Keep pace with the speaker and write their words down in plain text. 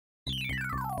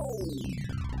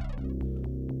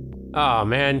Aw,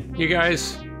 man, you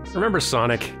guys, remember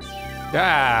Sonic?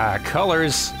 Ah,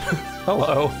 colors.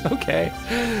 Hello, okay.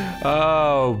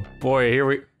 Oh,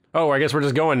 boy, oh, I guess we're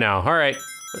just going now. All right.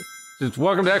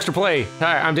 Welcome to Extra Play.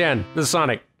 Hi, I'm Dan. This is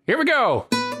Sonic. Here we go!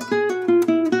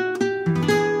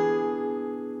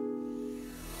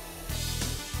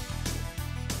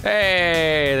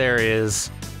 Hey, there he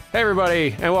is. Hey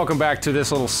everybody, and welcome back to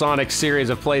this little Sonic series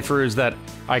of playthroughs that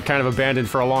I kind of abandoned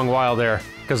for a long while there,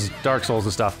 because Dark Souls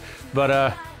and stuff.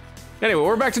 But, anyway,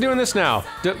 we're back to doing this now.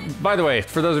 By the way,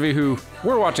 for those of you who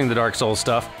were watching the Dark Souls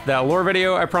stuff, that lore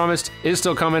video I promised is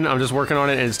still coming. I'm just working on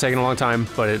it, and it's taking a long time,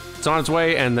 but it's on its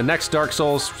way, and the next Dark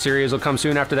Souls series will come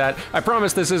soon after that. I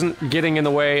promise this isn't getting in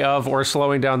the way of or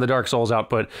slowing down the Dark Souls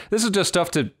output. This is just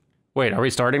stuff to... Wait, are we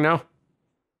starting now?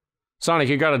 Sonic,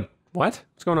 you gotta... What?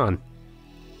 What's going on?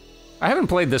 I haven't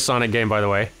played this Sonic game, by the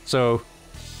way, so...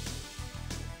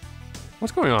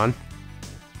 What's going on?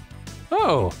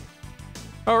 Oh!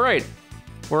 Oh, right.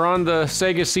 We're on the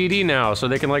Sega CD now, so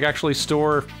they can, like, actually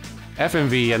store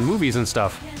FMV and movies and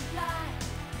stuff.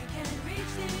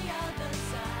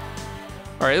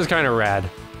 Alright, this is kind of rad.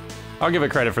 I'll give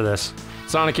it credit for this.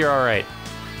 Sonic, you're alright.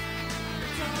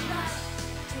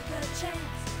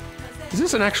 Is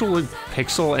this an actual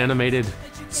pixel animated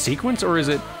sequence, or is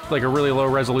it like a really low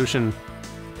resolution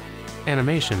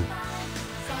animation?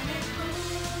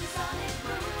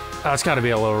 Oh, it's gotta be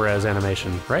a low res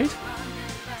animation, right?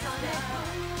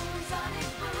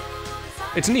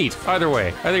 It's neat, either way.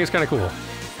 I think it's kinda cool.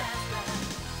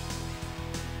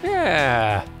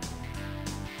 Yeah.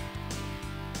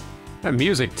 That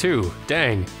music too,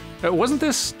 dang. Isn't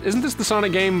this the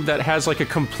Sonic game that has like a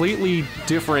completely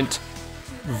different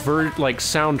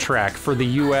soundtrack for the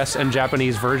US and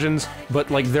Japanese versions,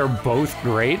 but like they're both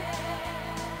great?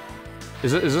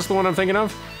 Is this the one I'm thinking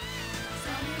of?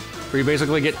 Where you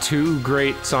basically get two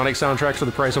great Sonic soundtracks for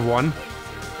the price of one?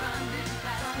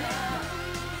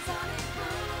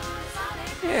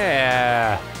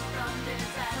 Yeah.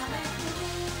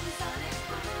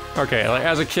 Okay, like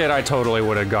as a kid I totally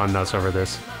would have gone nuts over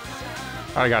this.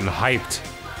 I'd have gotten hyped.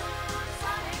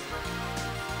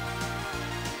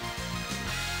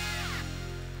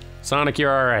 Sonic,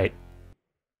 you're alright.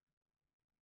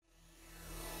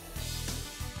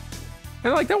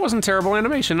 And like, that wasn't terrible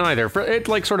animation either. It's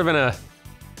like sort of in a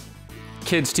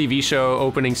kids TV show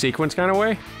opening sequence kind of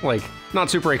way. Like,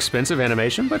 not super expensive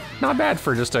animation, but not bad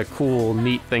for just a cool,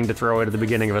 neat thing to throw in at the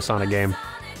beginning of a Sonic game.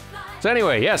 So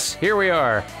anyway, yes, here we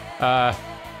are.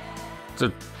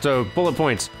 So bullet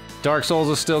points. Dark Souls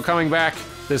is still coming back.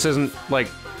 This isn't like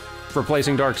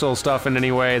replacing Dark Souls stuff in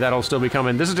any way. That'll still be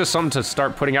coming. This is just something to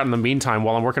start putting out in the meantime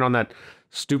while I'm working on that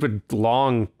stupid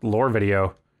long lore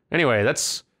video. Anyway,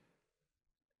 that's...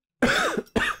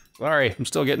 Sorry, I'm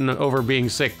still getting over being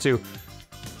sick too.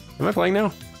 Am I playing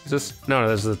now? Is this... No,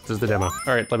 this is the demo.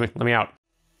 Alright, let me out.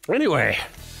 Anyway.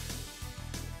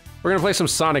 We're gonna play some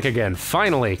Sonic again,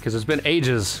 finally, because it's been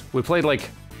ages. We played like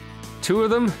 2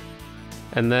 of them,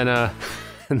 and then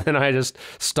and then I just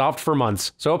stopped for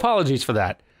months. So apologies for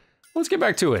that. Let's get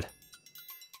back to it.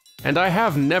 And I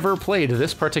have never played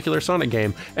this particular Sonic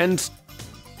game, and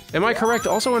am I correct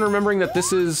also in remembering that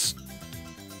this is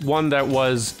one that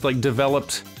was like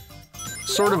developed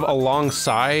sort of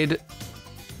alongside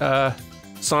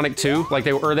Sonic 2? Like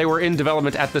they were in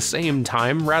development at the same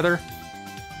time, rather?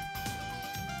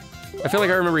 I feel like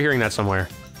I remember hearing that somewhere.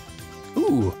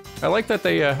 Ooh, I like that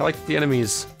they, I like the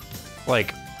enemies,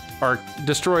 like, are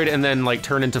destroyed and then, like,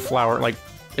 turn into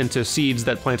into seeds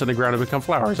that plant on the ground and become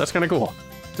flowers. That's kind of cool.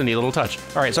 It's a neat little touch.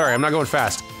 All right, sorry, I'm not going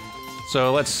fast.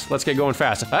 So let's get going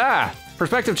fast. Ah,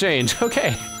 perspective change,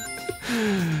 okay.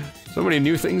 So many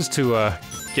new things to,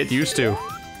 get used to.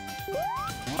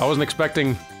 I wasn't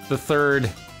expecting the third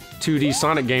 2D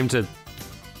Sonic game to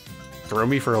throw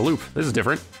me for a loop. This is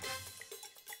different.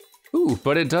 Ooh,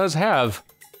 but it does have...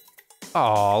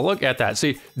 Oh, look at that.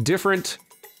 See, different,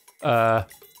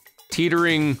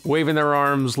 teetering, waving their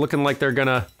arms, looking like they're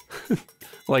gonna,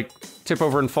 like, tip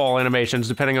over and fall animations,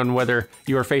 depending on whether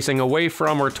you are facing away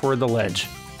from or toward the ledge.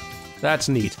 That's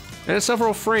neat. And it's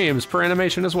several frames per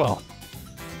animation as well.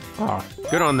 Ah, oh,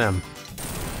 good on them.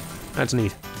 That's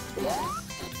neat.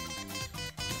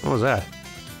 What was that?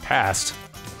 Passed.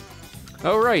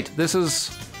 Oh, right, this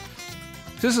is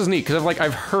neat, because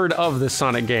I've heard of this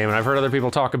Sonic game, and I've heard other people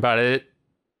talk about it.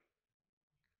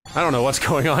 I don't know what's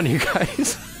going on, you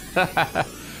guys.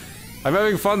 I'm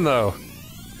having fun, though.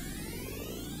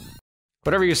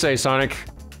 Whatever you say, Sonic.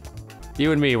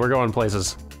 You and me, we're going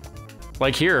places.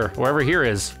 Like here, wherever here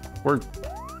is. We're...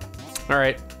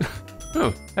 Alright.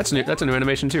 Oh, that's new. That's a new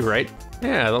animation too, right?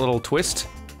 Yeah, the little twist.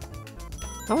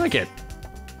 I like it.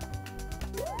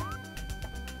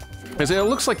 As it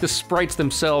looks like the sprites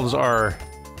themselves are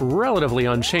relatively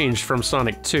unchanged from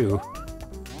Sonic 2.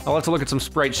 I'll have to look at some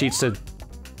sprite sheets to...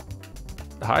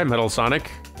 Hi, Metal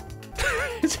Sonic.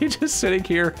 Is he just sitting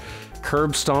here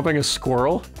curb stomping a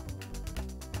squirrel?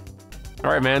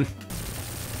 Alright, man.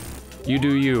 You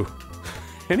do you.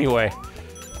 Anyway.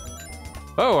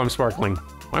 Oh, I'm sparkling.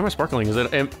 Why am I sparkling? Is it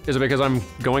because I'm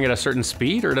going at a certain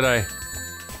speed, or did I...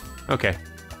 Okay.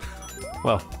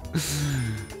 Well.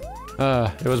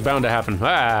 It was bound to happen.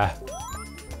 Ah!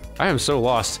 I am so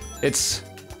lost. It's...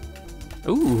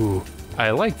 Ooh, I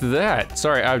like that.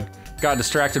 Sorry, I got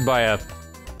distracted by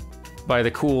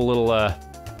the cool little,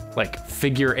 like,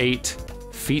 figure 8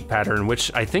 feet pattern,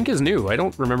 which I think is new. I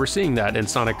don't remember seeing that in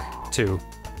Sonic 2.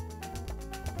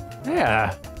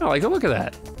 Yeah, I like the look of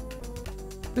that.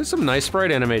 There's some nice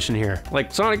sprite animation here.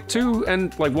 Like, Sonic 2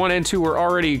 and, like, 1 and 2 were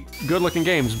already good-looking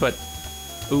games, but...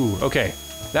 Ooh, okay.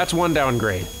 That's one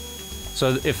downgrade.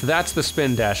 So if that's the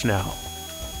spin dash now,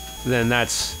 then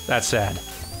that's sad.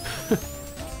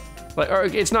 Like, or,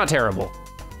 it's not terrible.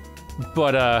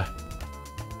 But,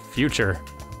 future.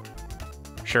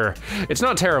 Sure. It's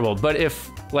not terrible, but if,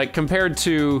 like, compared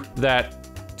to that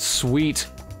sweet,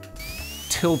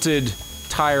 tilted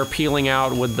tire peeling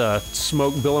out with the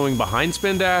smoke billowing behind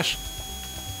spin dash,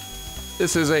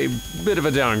 this is a bit of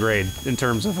a downgrade in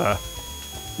terms of,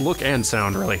 look and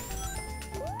sound, really.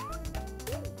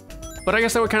 But I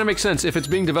guess that would kind of make sense if it's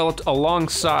being developed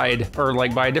alongside, or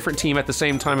like by a different team at the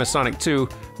same time as Sonic 2,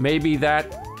 maybe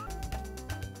that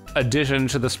addition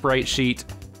to the sprite sheet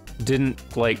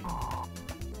didn't, like...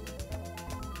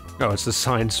 Oh, it's the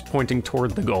signs pointing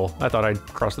toward the goal. I thought I'd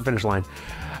cross the finish line.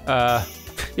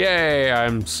 Yay,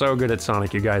 I'm so good at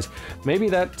Sonic, you guys. Maybe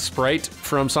that sprite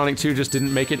from Sonic 2 just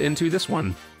didn't make it into this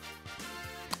one.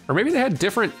 Or maybe they had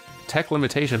different tech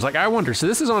limitations. Like, I wonder, so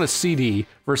this is on a CD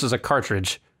versus a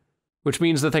cartridge, which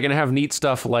means that they can have neat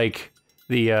stuff like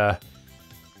the,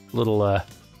 little,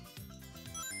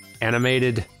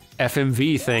 animated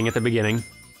FMV thing at the beginning.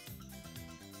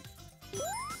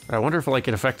 But I wonder if, like,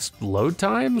 it affects load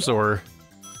times, or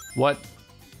what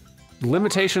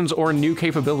limitations or new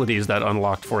capabilities that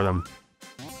unlocked for them.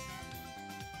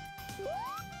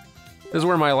 This is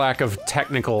where my lack of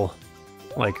technical,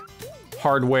 like,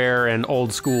 hardware and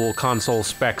old school console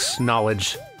specs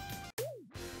knowledge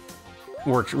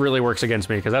really works against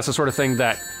me, because that's the sort of thing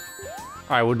that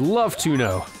I would love to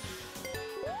know.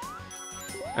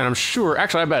 And I'm sure,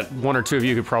 actually I bet one or two of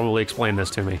you could probably explain this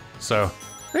to me, so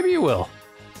maybe you will.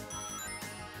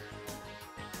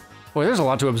 Boy, there's a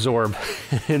lot to absorb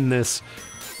in this.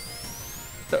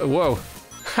 Whoa,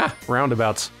 ha,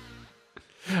 roundabouts.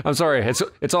 I'm sorry,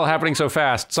 it's all happening so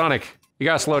fast. Sonic, you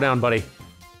gotta slow down, buddy.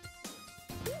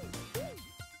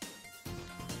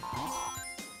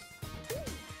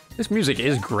 This music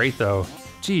is great, though.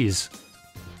 Jeez.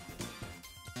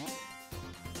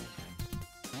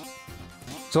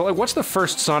 So, like, what's the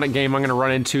first Sonic game I'm gonna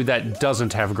run into that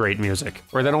doesn't have great music?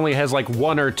 Or that only has, like,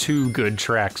 1 or 2 good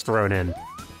tracks thrown in?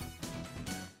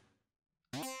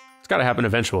 It's gotta happen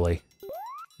eventually.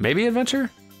 Maybe Adventure?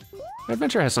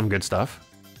 Adventure has some good stuff.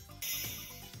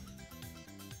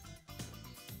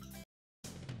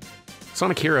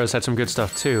 Sonic Heroes had some good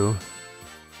stuff, too.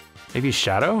 Maybe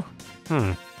Shadow?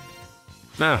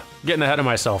 Nah, getting ahead of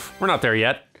myself. We're not there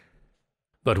yet.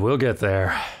 But we'll get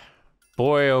there.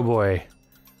 Boy, oh boy.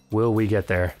 Will we get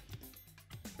there.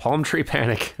 Palm Tree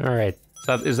Panic. Alright.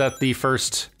 Is that the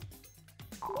first...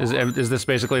 Is this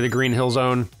basically the Green Hill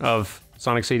Zone of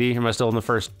Sonic CD? Am I still in the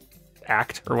first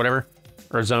act, or whatever?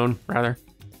 Or zone, rather?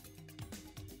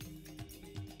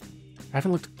 I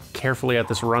haven't looked carefully at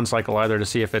this run cycle either to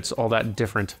see if it's all that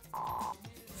different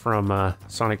from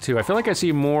Sonic 2. I feel like I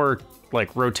see more,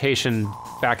 like, rotation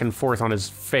back and forth on his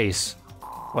face.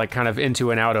 Like, kind of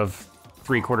into and out of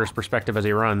 3/4 perspective as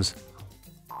he runs.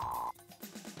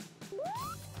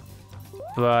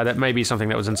 That may be something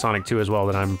that was in Sonic 2 as well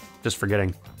that I'm just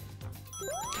forgetting.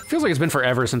 Feels like it's been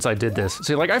forever since I did this.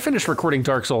 See, like, I finished recording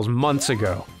Dark Souls months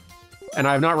ago, and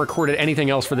I've not recorded anything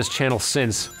else for this channel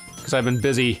since, because I've been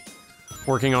busy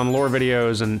working on lore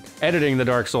videos and editing the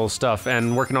Dark Souls stuff,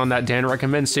 and working on that Dan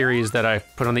Recommends series that I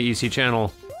put on the EC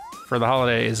channel for the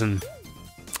holidays, and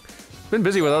been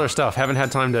busy with other stuff. Haven't had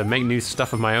time to make new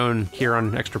stuff of my own here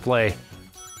on Extra Play.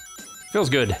 Feels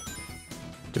good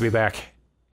to be back.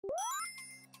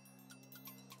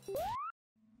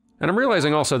 And I'm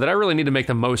realizing also that I really need to make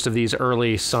the most of these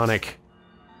early Sonic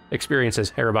experiences.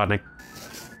 Hey, Robotnik.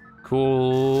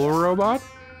 Cool robot?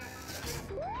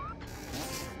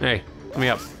 Hey, let me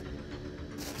up.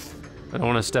 I don't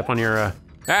want to step on your,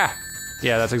 Ah!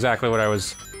 Yeah, that's exactly what I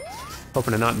was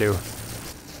hoping to not do.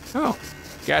 Oh,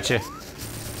 gotcha.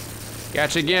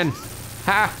 Gotcha again.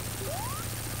 Ha!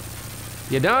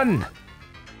 You done?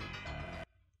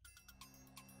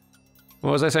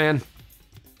 What was I saying?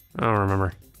 I don't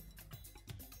remember.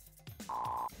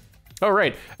 Oh,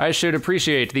 right. I should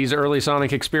appreciate these early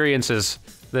Sonic experiences.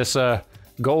 This,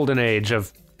 golden age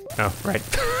of... Oh, right.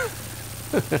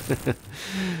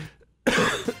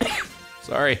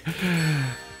 Sorry.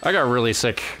 I got really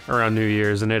sick around New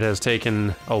Year's, and it has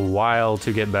taken a while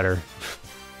to get better.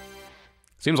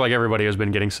 Seems like everybody has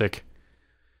been getting sick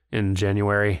in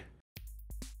January.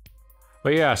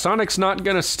 But yeah, Sonic's not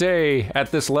gonna stay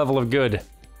at this level of good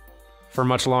for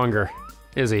much longer,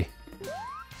 is he?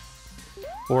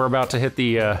 We're about to hit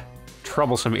the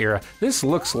troublesome era. This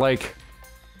looks like...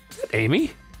 Is that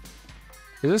Amy?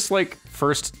 Is this like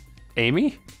first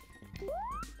Amy?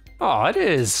 Oh, it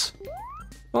is.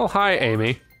 Well, hi,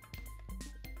 Amy.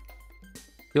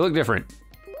 You look different.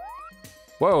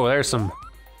 Whoa, there's some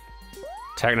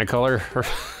Technicolor.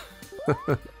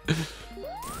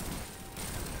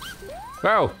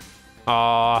 Oh.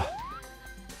 Aw.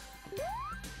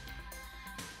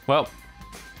 Well,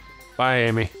 bye,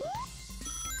 Amy.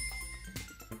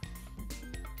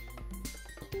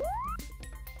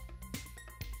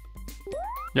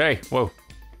 Yay, whoa.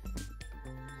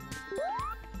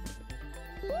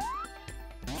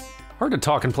 Hard to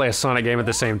talk and play a Sonic game at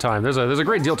the same time. There's a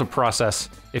great deal to process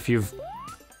if you've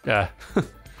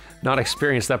not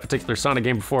experienced that particular Sonic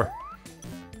game before.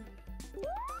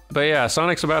 But yeah,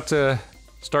 Sonic's about to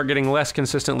start getting less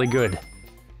consistently good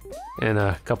in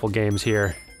a couple games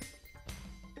here.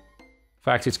 In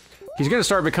fact, he's gonna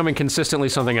start becoming consistently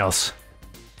something else,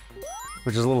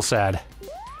 which is a little sad.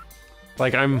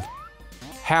 Like, I'm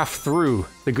half through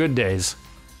the good days,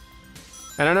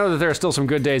 and I know that there are still some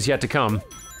good days yet to come.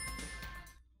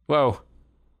 Whoa,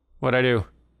 what'd I do?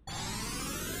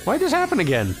 Why'd this happen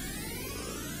again?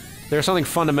 There's something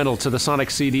fundamental to the Sonic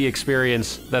CD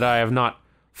experience that I have not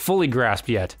fully grasped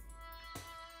yet.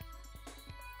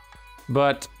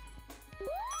 But...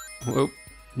 Whoop,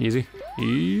 easy,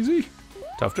 easy.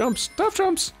 Tough jumps, tough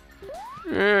jumps.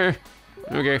 Okay,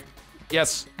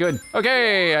 yes, good.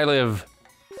 Okay, I live.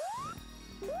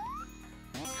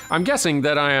 I'm guessing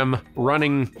that I am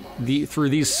running through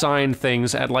these sign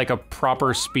things at like a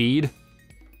proper speed.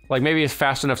 Like maybe a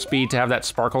fast enough speed to have that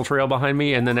sparkle trail behind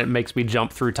me, and then it makes me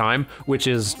jump through time, which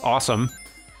is awesome.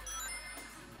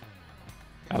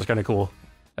 That was kind of cool.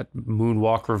 That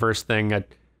moonwalk reverse thing.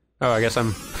 Oh, I guess I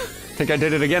think I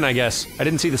did it again, I guess. I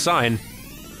didn't see the sign.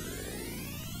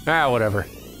 Ah, whatever.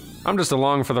 I'm just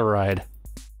along for the ride.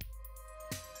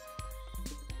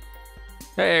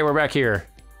 Hey, we're back here.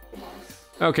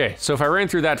 Okay, so if I ran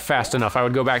through that fast enough, I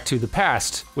would go back to the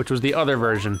past, which was the other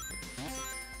version.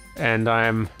 And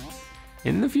I'm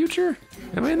in the future?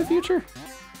 Am I in the future?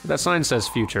 That sign says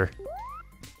future.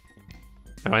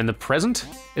 Am I in the present?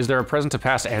 Is there a present, a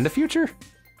past, and a future?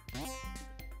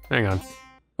 Hang on.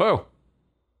 Whoa.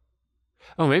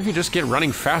 Oh, maybe if you just get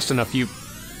running fast enough, you...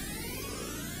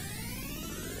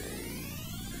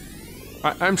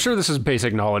 I'm sure this is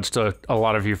basic knowledge to a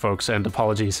lot of you folks, and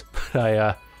apologies.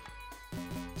 But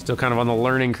still kind of on the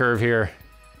learning curve here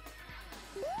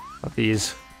of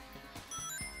these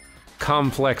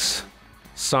complex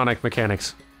Sonic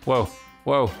mechanics. Whoa,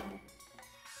 whoa.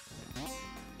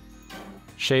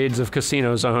 Shades of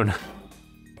Casino Zone.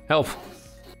 Help.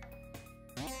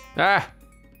 Ah!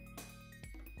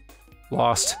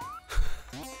 Lost.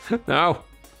 No.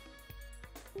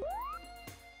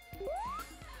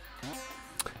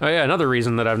 Oh yeah, another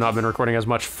reason that I've not been recording as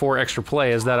much for Extra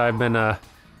Play is that I've been,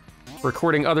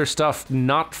 recording other stuff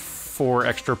not for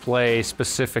Extra Play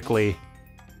specifically.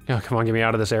 Oh, come on, get me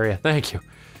out of this area. Thank you.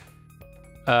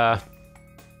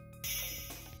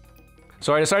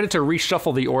 So I decided to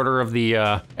reshuffle the order of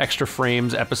the Extra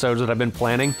Frames episodes that I've been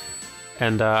planning,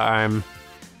 and I'm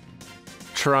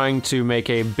trying to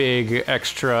make a big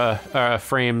Extra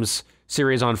Frames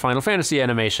series on Final Fantasy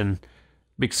animation,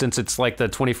 since it's like the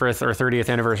 25th or 30th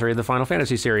anniversary of the Final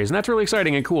Fantasy series, and that's really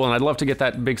exciting and cool, and I'd love to get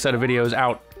that big set of videos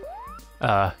out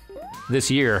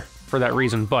this year for that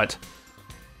reason, but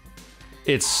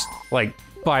it's like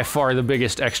by far the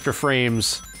biggest Extra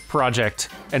Frames project,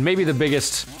 and maybe the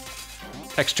biggest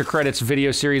Extra Credits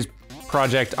video series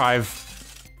project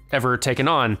I've ever taken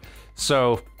on,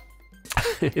 so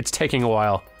it's taking a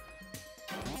while.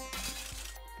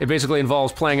 It basically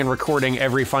involves playing and recording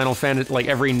every Final Fantasy, like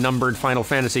every numbered Final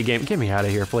Fantasy game. Get me out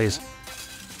of here, please.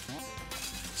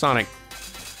 Sonic.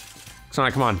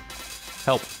 Sonic, come on.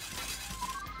 Help.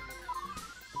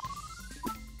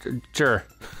 Sure.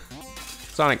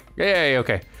 Sonic. Yay,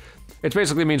 okay. It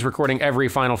basically means recording every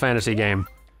Final Fantasy game.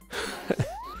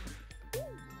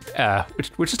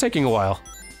 Which is taking a while.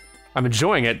 I'm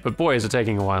enjoying it, but boy is it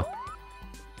taking a while.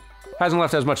 Hasn't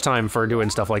left as much time for doing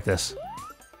stuff like this.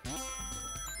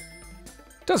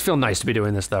 It does feel nice to be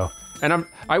doing this though. And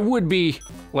I would be,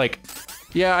 like,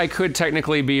 yeah, I could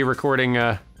technically be recording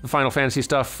the Final Fantasy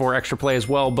stuff for extra play as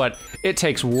well, but it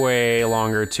takes way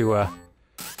longer to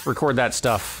record that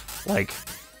stuff, like,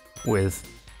 with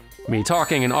me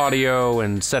talking and audio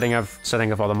and setting up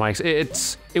all the mics.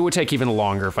 It would take even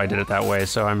longer if I did it that way,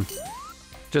 so I'm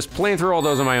just playing through all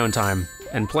those on my own time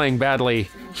and playing badly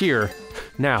here,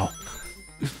 now.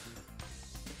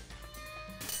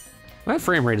 That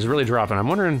frame rate is really dropping. I'm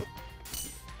wondering,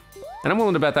 and I'm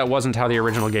willing to bet that wasn't how the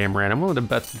original game ran. I'm willing to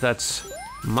bet that's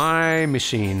my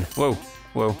machine. Whoa,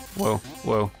 whoa, whoa,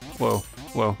 whoa, whoa,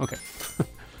 whoa, okay.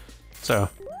 So,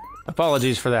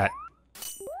 apologies for that.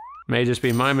 May just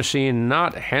be my machine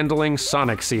not handling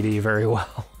Sonic CD very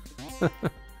well.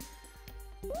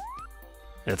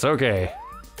 It's okay.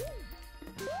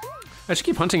 I should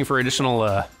keep hunting for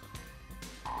additional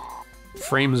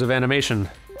frames of animation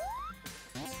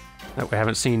that we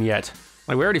haven't seen yet.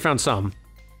 Like, we already found some.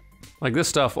 Like, this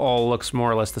stuff all looks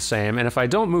more or less the same, and if I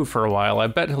don't move for a while, I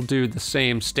bet he'll do the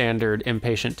same standard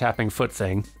impatient tapping foot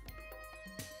thing.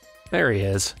 There he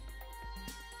is.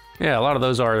 Yeah, a lot of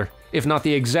those are, if not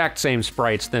the exact same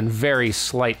sprites, then very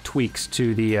slight tweaks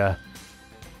to the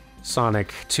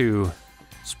Sonic 2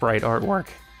 sprite artwork.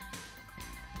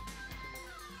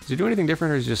 Does he do anything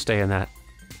different, or does he just stay in that?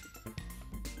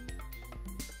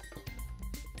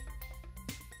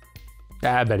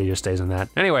 I bet he just stays in that.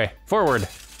 Anyway, forward.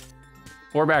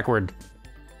 Or backward.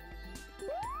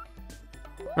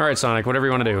 Alright, Sonic, whatever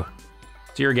you want to do.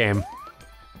 It's your game.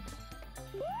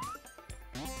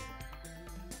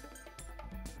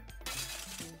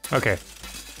 Okay.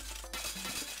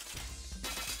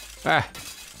 Ah.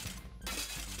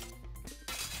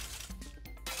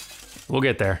 We'll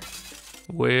get there.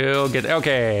 We'll get there.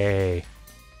 Okay.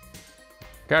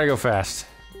 Gotta go fast.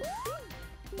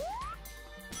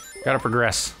 Gotta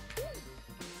progress.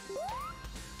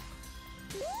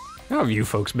 How have you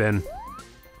folks been?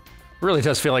 Really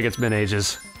does feel like it's been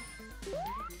ages.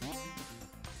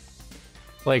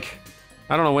 Like,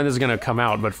 I don't know when this is gonna come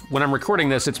out, but when I'm recording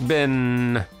this, it's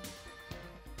been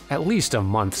at least a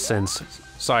month since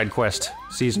Side Quest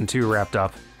Season 2 wrapped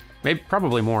up. Maybe,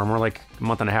 probably more like a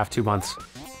month and a half, 2 months.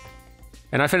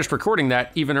 And I finished recording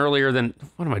that even earlier than...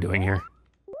 What am I doing here?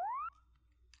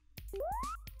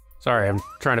 Sorry, I'm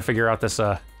trying to figure out this,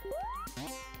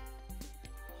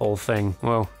 whole thing.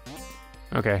 Whoa.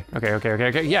 Okay, okay, okay, okay,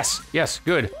 okay. Yes, yes,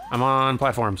 good. I'm on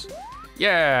platforms.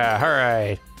 Yeah,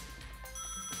 alright.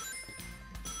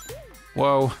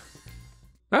 Whoa.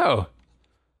 Oh.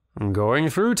 I'm going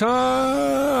through time.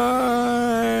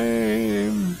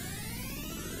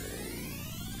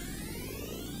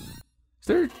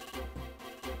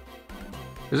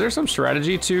 Is there some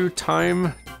strategy to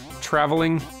time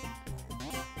traveling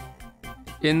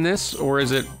in this, or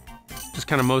is it just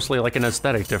kind of mostly like an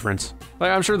aesthetic difference?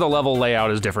 Like, I'm sure the level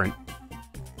layout is different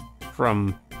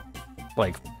from,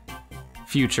 like,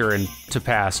 future and to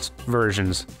past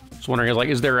versions. Just wondering, like,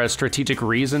 is there a strategic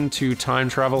reason to time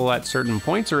travel at certain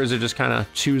points, or is it just kind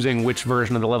of choosing which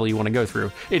version of the level you want to go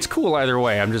through? It's cool either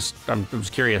way, I'm just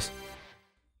curious.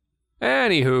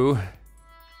 Anywho,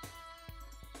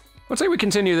 let's say we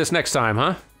continue this next time,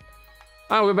 huh?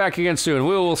 I'll be back again soon.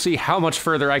 We will see how much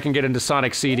further I can get into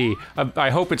Sonic CD. I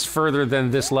hope it's further than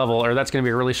this level, or that's gonna be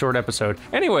a really short episode.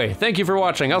 Anyway, thank you for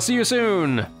watching. I'll see you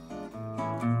soon!